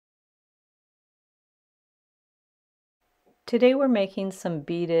Today we're making some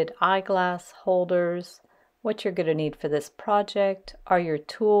beaded eyeglass holders. What you're going to need for this project are your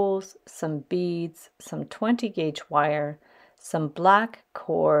tools, some beads, some 20 gauge wire, some black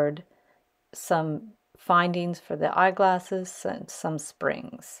cord, some findings for the eyeglasses, and some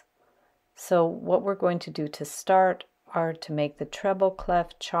springs. So what we're going to do to start are to make the treble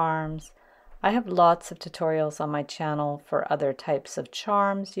clef charms. I have lots of tutorials on my channel for other types of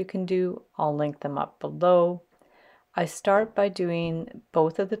charms you can do. I'll link them up below. I start by doing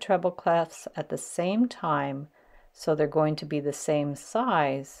both of the treble clefs at the same time, so they're going to be the same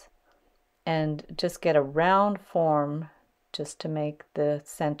size, and just get a round form just to make the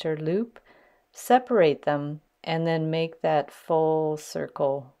center loop, separate them, and then make that full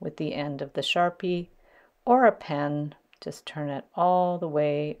circle with the end of the Sharpie or a pen. Just turn it all the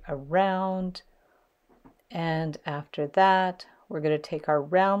way around, and after that we're going to take our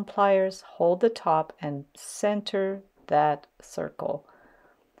round pliers, hold the top, and center that circle.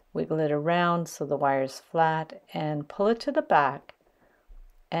 Wiggle it around so the wire's flat and pull it to the back.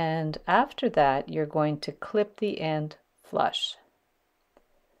 And after that, you're going to clip the end flush.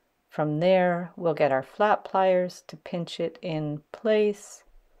 From there, we'll get our flat pliers to pinch it in place.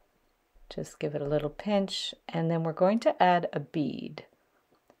 Just give it a little pinch, and then we're going to add a bead.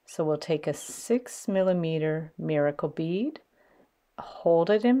 So we'll take a 6mm miracle bead, hold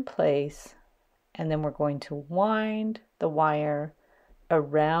it in place, and then we're going to wind the wire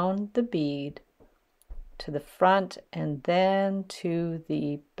around the bead to the front and then to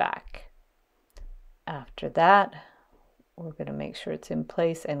the back. After that, we're going to make sure it's in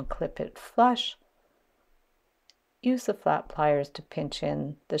place and clip it flush. Use the flat pliers to pinch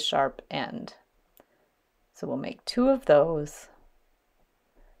in the sharp end. So we'll make 2 of those.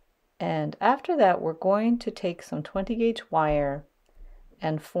 And after that, we're going to take some 20 gauge wire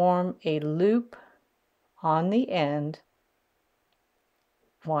and form a loop on the end,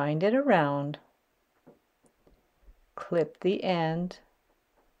 wind it around, clip the end,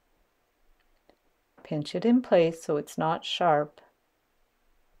 pinch it in place so it's not sharp,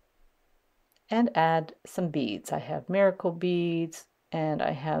 and add some beads. I have miracle beads, and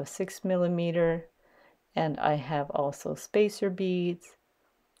I have 6mm, and I have also spacer beads.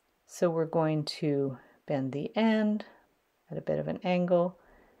 So we're going to bend the end at a bit of an angle,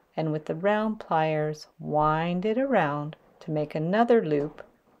 and with the round pliers wind it around to make another loop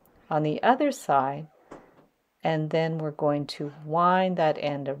on the other side, and then we're going to wind that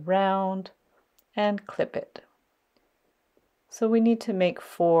end around and clip it. So we need to make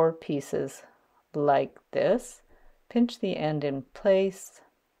 4 pieces like this. Pinch the end in place.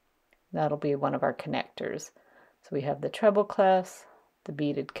 That'll be one of our connectors. So we have the treble clefs, the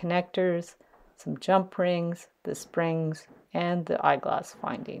beaded connectors, some jump rings, the springs, and the eyeglass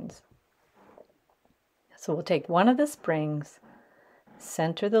findings. So we'll take one of the springs,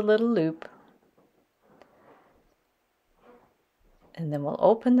 center the little loop, and then we'll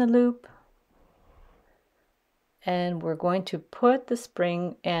open the loop, and we're going to put the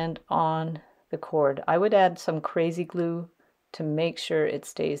spring end on the cord. I would add some crazy glue to make sure it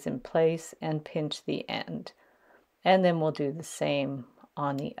stays in place and pinch the end. And then we'll do the same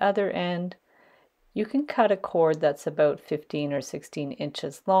on the other end. You can cut a cord that's about 15 or 16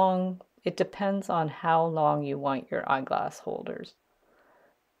 inches long. It depends on how long you want your eyeglass holders.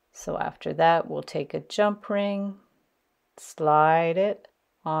 So after that, we'll take a jump ring, slide it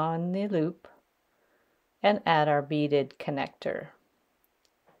on the loop, and add our beaded connector.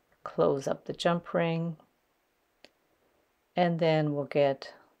 Close up the jump ring, and then we'll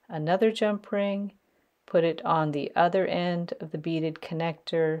get another jump ring, put it on the other end of the beaded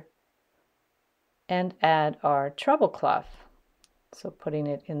connector, and add our treble clef. So putting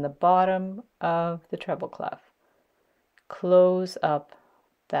it in the bottom of the treble clef. Close up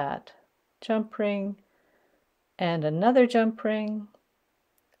that jump ring and another jump ring,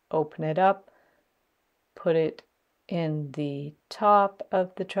 open it up, put it in the top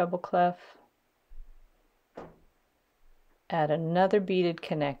of the treble clef, add another beaded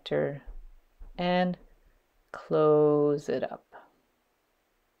connector, and close it up.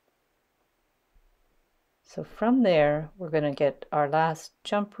 So from there, we're going to get our last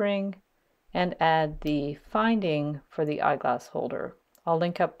jump ring and add the finding for the eyeglass holder. I'll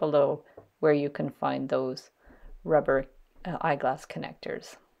link up below where you can find those rubber eyeglass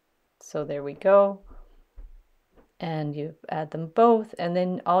connectors. So there we go. And you add them both, and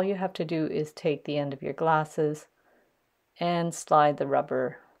then all you have to do is take the end of your glasses and slide the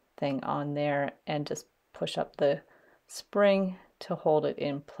rubber thing on there and just push up the spring to hold it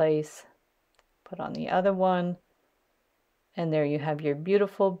in place. Put on the other one, and there you have your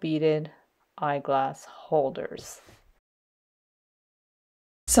beautiful beaded eyeglass holders.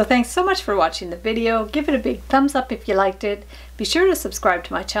 So thanks so much for watching the video. Give it a big thumbs up if you liked it. Be sure to subscribe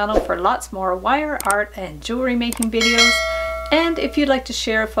to my channel for lots more wire art and jewelry making videos. And if you'd like to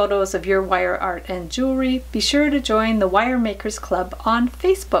share photos of your wire art and jewelry, be sure to join the Wire Makers Club on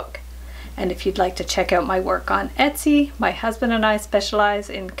Facebook. And if you'd like to check out my work on Etsy, my husband and I specialize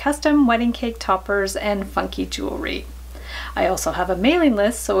in custom wedding cake toppers and funky jewelry. I also have a mailing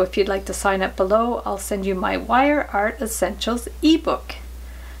list, so if you'd like to sign up below, I'll send you my Wire Art Essentials ebook.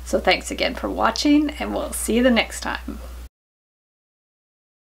 So thanks again for watching, and we'll see you the next time.